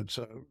 and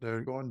so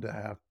they're going to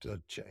have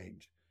to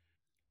change.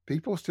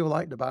 People still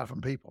like to buy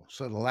from people,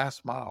 so the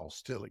last mile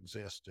still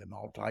exists in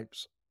all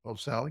types of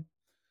selling,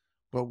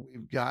 but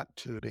we've got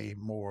to be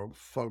more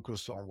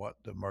focused on what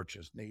the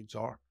merchant's needs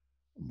are,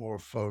 more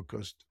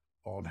focused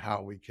on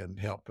how we can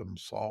help them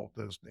solve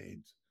those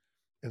needs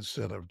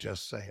instead of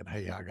just saying,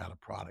 hey, I got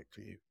a product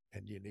for you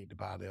and you need to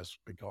buy this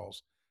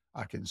because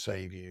I can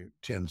save you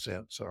 10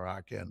 cents or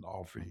I can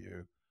offer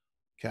you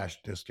cash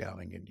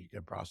discounting and you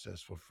can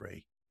process for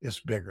free. It's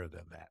bigger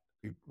than that.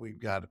 We've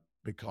got to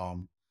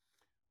become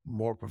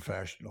more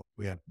professional.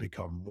 We have to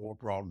become more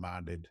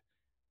broad-minded,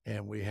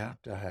 and we have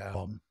to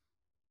have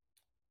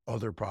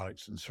other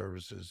products and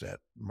services that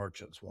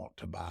merchants want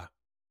to buy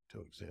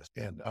to exist.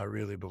 And I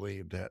really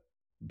believe that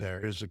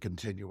there is a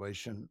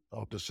continuation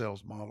of the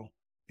sales model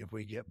if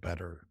we get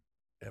better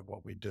at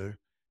what we do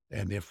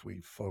and if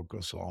we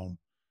focus on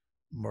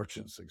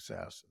merchant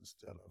success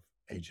instead of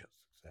agent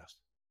success.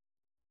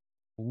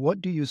 What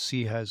do you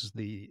see as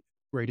the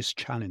greatest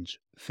challenge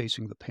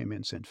facing the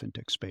payments and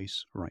fintech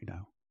space right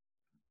now?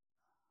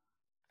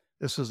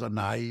 This is a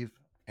naive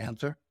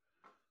answer,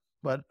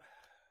 but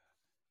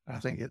I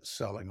think it's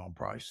selling on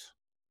price.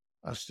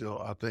 I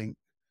think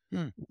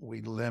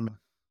we limit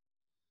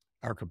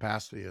our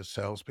capacity as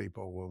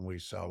salespeople when we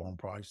sell on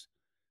price.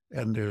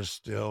 And there's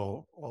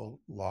still a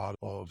lot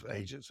of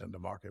agents in the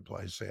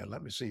marketplace saying,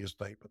 let me see your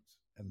statements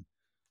and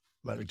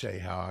let me tell you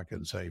how I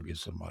can save you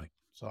some money.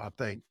 So I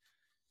think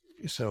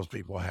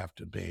salespeople have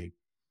to be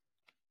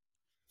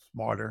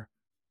smarter,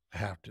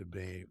 have to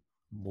be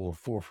more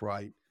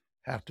forthright,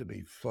 have to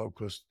be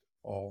focused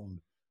on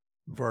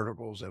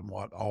verticals and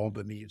what all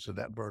the needs of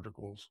that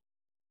verticals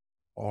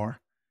are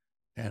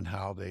and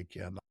how they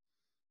can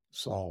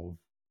solve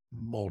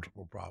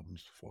multiple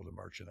problems for the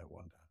merchant at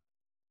one time.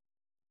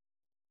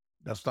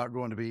 That's not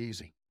going to be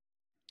easy.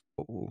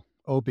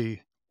 OB,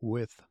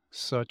 with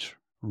such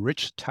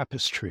rich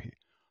tapestry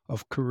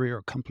of career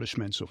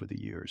accomplishments over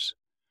the years,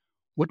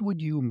 what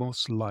would you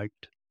most like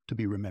to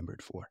be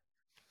remembered for?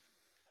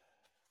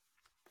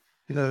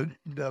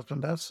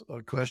 Desmond, that's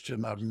a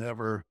question I've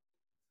never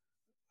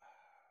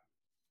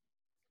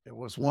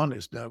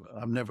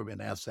I've never been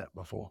asked that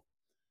before.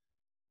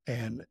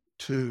 And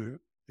two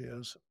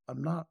is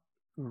I'm not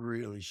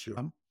really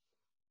sure.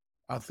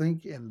 I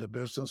think in the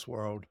business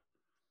world,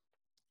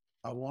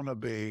 I want to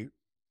be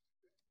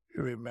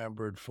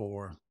remembered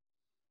for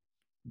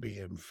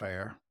being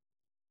fair,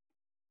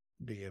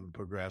 being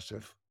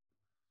progressive,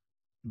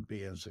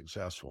 being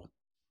successful.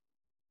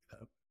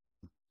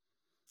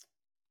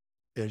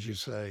 As you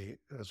say,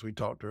 as we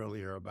talked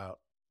earlier about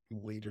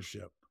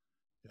leadership,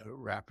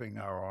 wrapping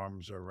our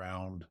arms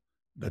around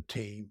the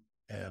team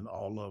and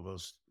all of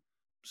us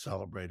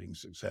celebrating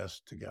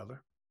success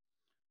together.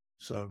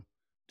 So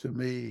to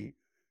me,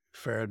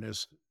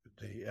 fairness,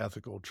 the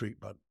ethical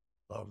treatment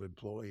of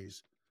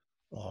employees,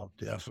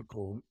 the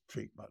ethical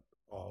treatment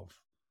of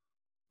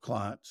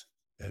clients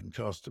and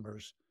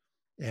customers,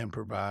 and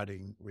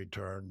providing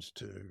returns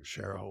to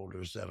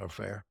shareholders that are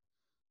fair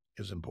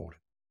is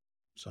important.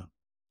 So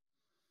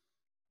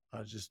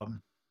I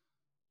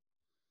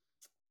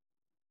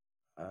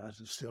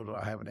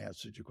haven't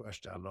answered your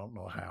question. I don't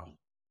know how.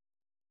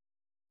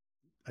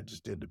 I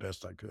just did the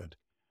best I could.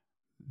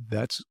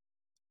 That's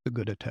a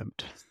good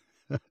attempt.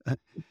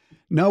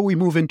 Now we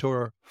move into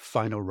our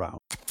final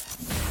round.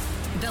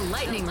 The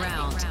lightning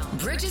round.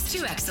 Bridges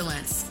to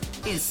excellence.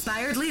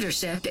 Inspired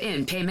leadership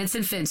in payments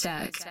and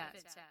fintech.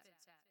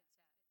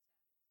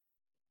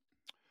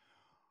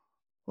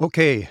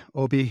 Okay,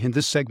 Obi, in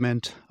this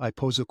segment, I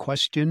pose a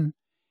question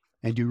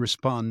and you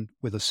respond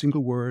with a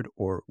single word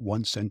or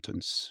one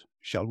sentence.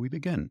 Shall we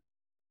begin?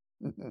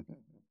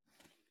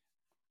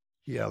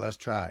 Yeah, let's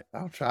try it.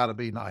 I'll try to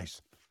be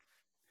nice.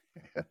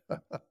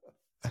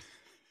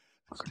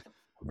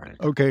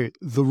 Okay,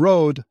 the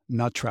road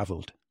not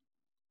traveled.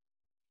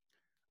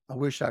 I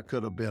wish I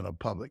could have been a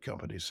public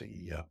company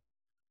CEO.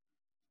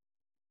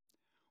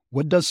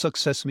 What does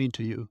success mean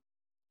to you?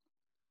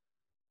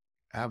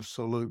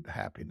 Absolute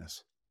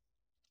happiness.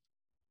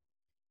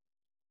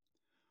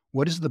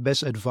 What is the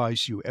best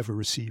advice you ever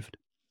received?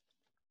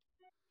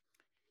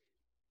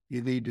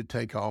 You need to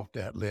take off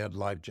that lead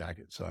life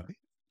jacket, son.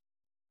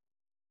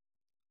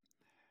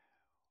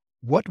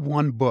 What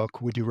one book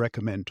would you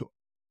recommend to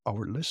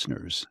our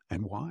listeners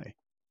and why?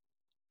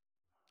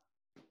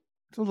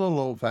 It's a little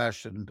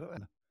old-fashioned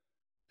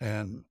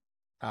and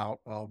out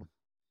of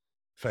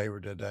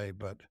favor today,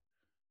 but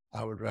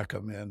I would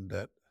recommend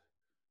that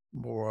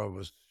more of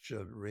us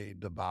should read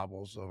the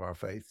Bibles of our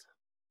faith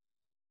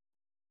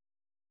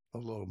a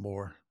little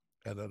more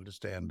and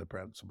understand the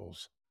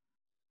principles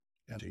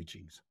and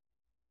teachings.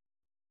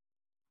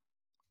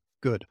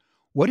 Good.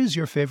 What is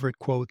your favorite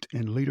quote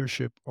in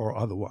leadership or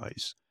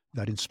otherwise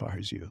that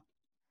inspires you?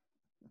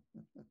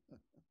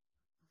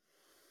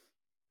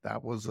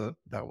 That was a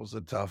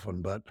tough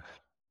one, but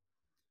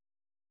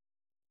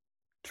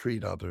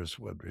treat others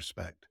with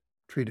respect.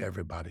 Treat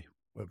everybody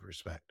with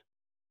respect.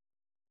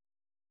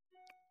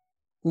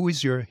 Who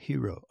is your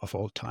hero of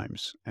all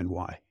times and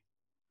why?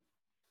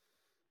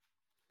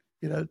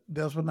 You know,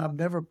 Desmond, I've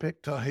never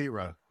picked a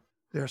hero.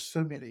 There's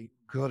so many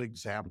good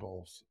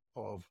examples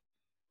of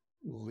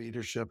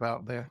leadership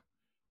out there.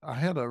 I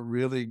had a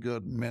really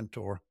good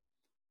mentor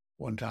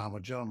one time, a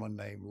gentleman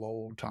named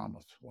Lowell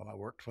Thomas, when I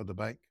worked for the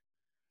bank.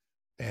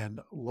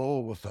 And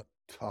Lowell was a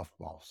tough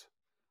boss.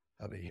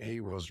 I mean, he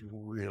was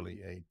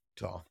really a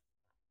tough,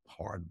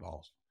 hard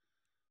boss.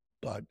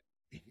 But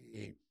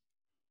he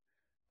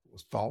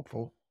was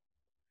thoughtful,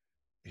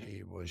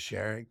 he was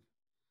sharing,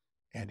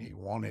 and he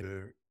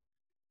wanted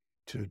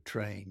to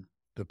train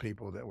the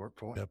people that worked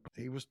for him.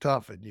 He was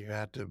tough, and you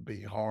had to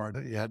be hard.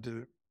 You had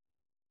to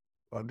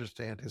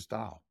understand his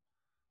style.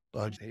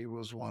 But he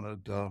was one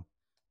of the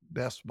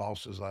best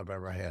bosses I've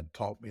ever had,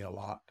 taught me a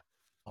lot,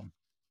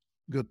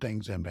 good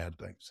things and bad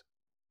things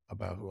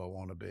about who I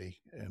want to be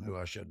and who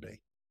I should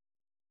be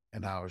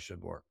and how I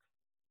should work.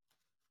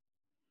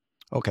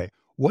 Okay.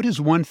 What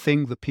is one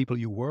thing the people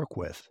you work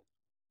with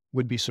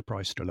would be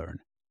surprised to learn?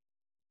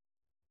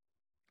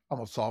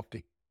 I'm a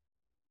softie.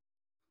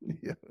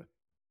 Yeah.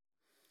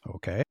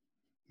 Okay.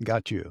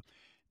 Got you.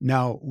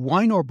 Now,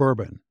 wine or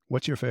bourbon?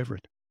 What's your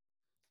favorite?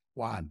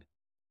 Wine.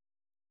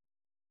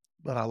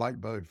 But I like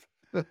both.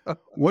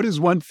 What is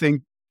one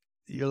thing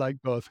you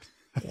like both?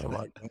 I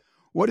like both.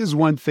 What is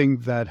one thing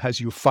that has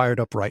you fired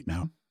up right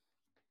now?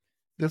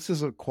 This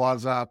is a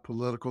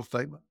quasi-political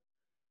statement.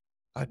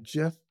 I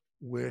just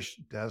wish,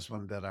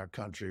 Desmond, that our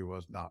country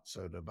was not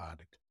so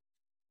divided.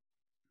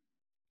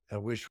 I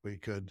wish we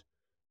could,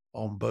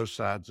 on both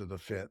sides of the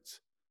fence,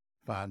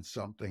 find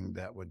something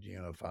that would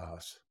unify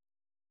us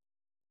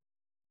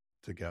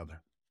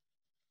together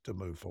to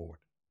move forward.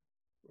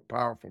 We're a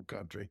powerful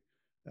country,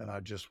 and I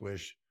just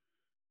wish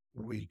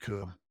we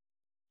could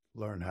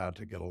learn how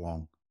to get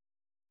along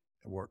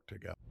and work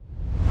together.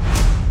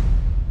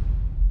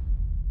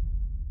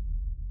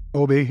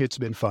 Obi, it's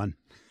been fun.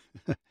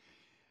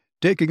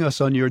 Taking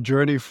us on your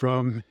journey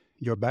from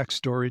your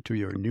backstory to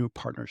your new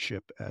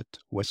partnership at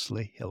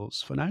Wellesley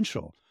Hills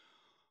Financial,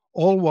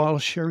 all while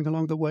sharing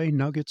along the way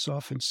nuggets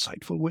of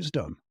insightful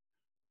wisdom.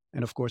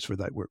 And of course, for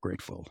that, we're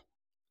grateful.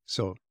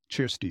 So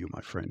cheers to you,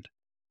 my friend.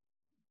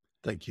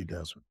 Thank you,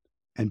 Desmond.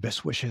 And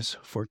best wishes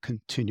for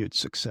continued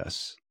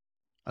success.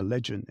 A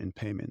legend in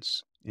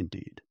payments,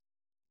 indeed.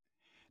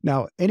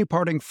 Now, any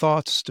parting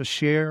thoughts to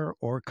share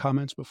or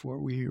comments before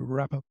we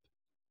wrap up?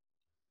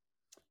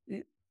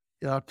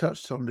 Yeah, I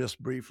touched on this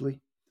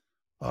briefly.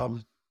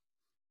 I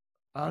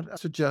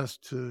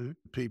suggest to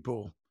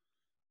people,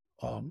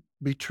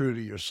 be true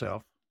to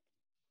yourself,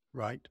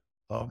 right?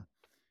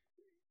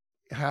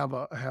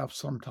 Have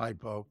some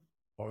type of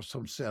or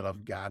some set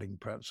of guiding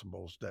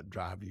principles that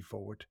drive you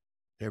forward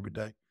every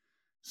day.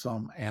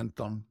 Some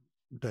anthem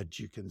that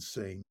you can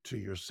sing to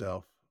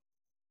yourself,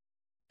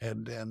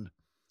 and then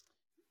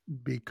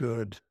be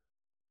good,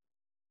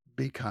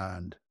 be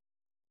kind,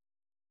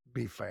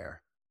 be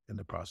fair in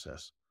the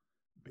process.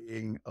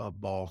 Being a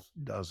boss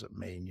doesn't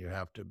mean you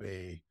have to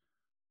be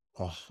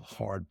a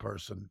hard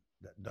person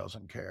that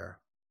doesn't care,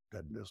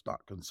 that is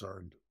not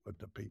concerned with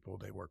the people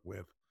they work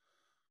with,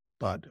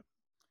 but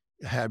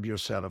have your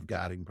set of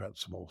guiding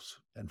principles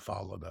and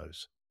follow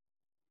those.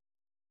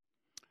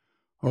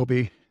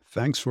 Obi,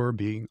 thanks for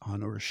being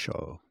on our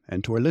show.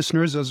 And to our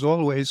listeners, as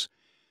always,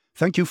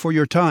 thank you for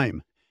your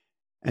time.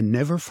 And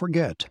never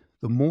forget,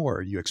 the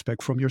more you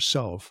expect from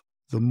yourself,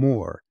 the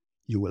more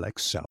you will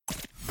excel.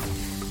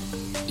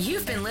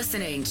 You've been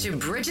listening to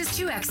Bridges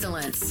to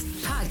Excellence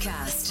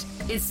podcast,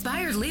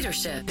 Inspired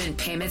Leadership in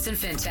Payments and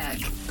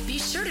FinTech. Be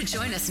sure to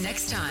join us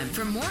next time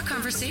for more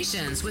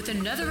conversations with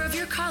another of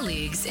your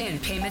colleagues in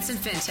Payments and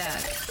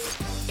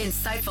FinTech.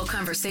 Insightful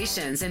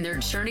conversations in their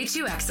journey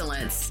to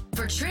excellence.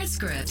 For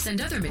transcripts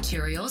and other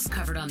materials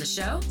covered on the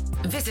show,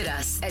 visit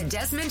us at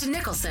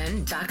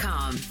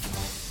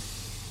DesmondNicholson.com.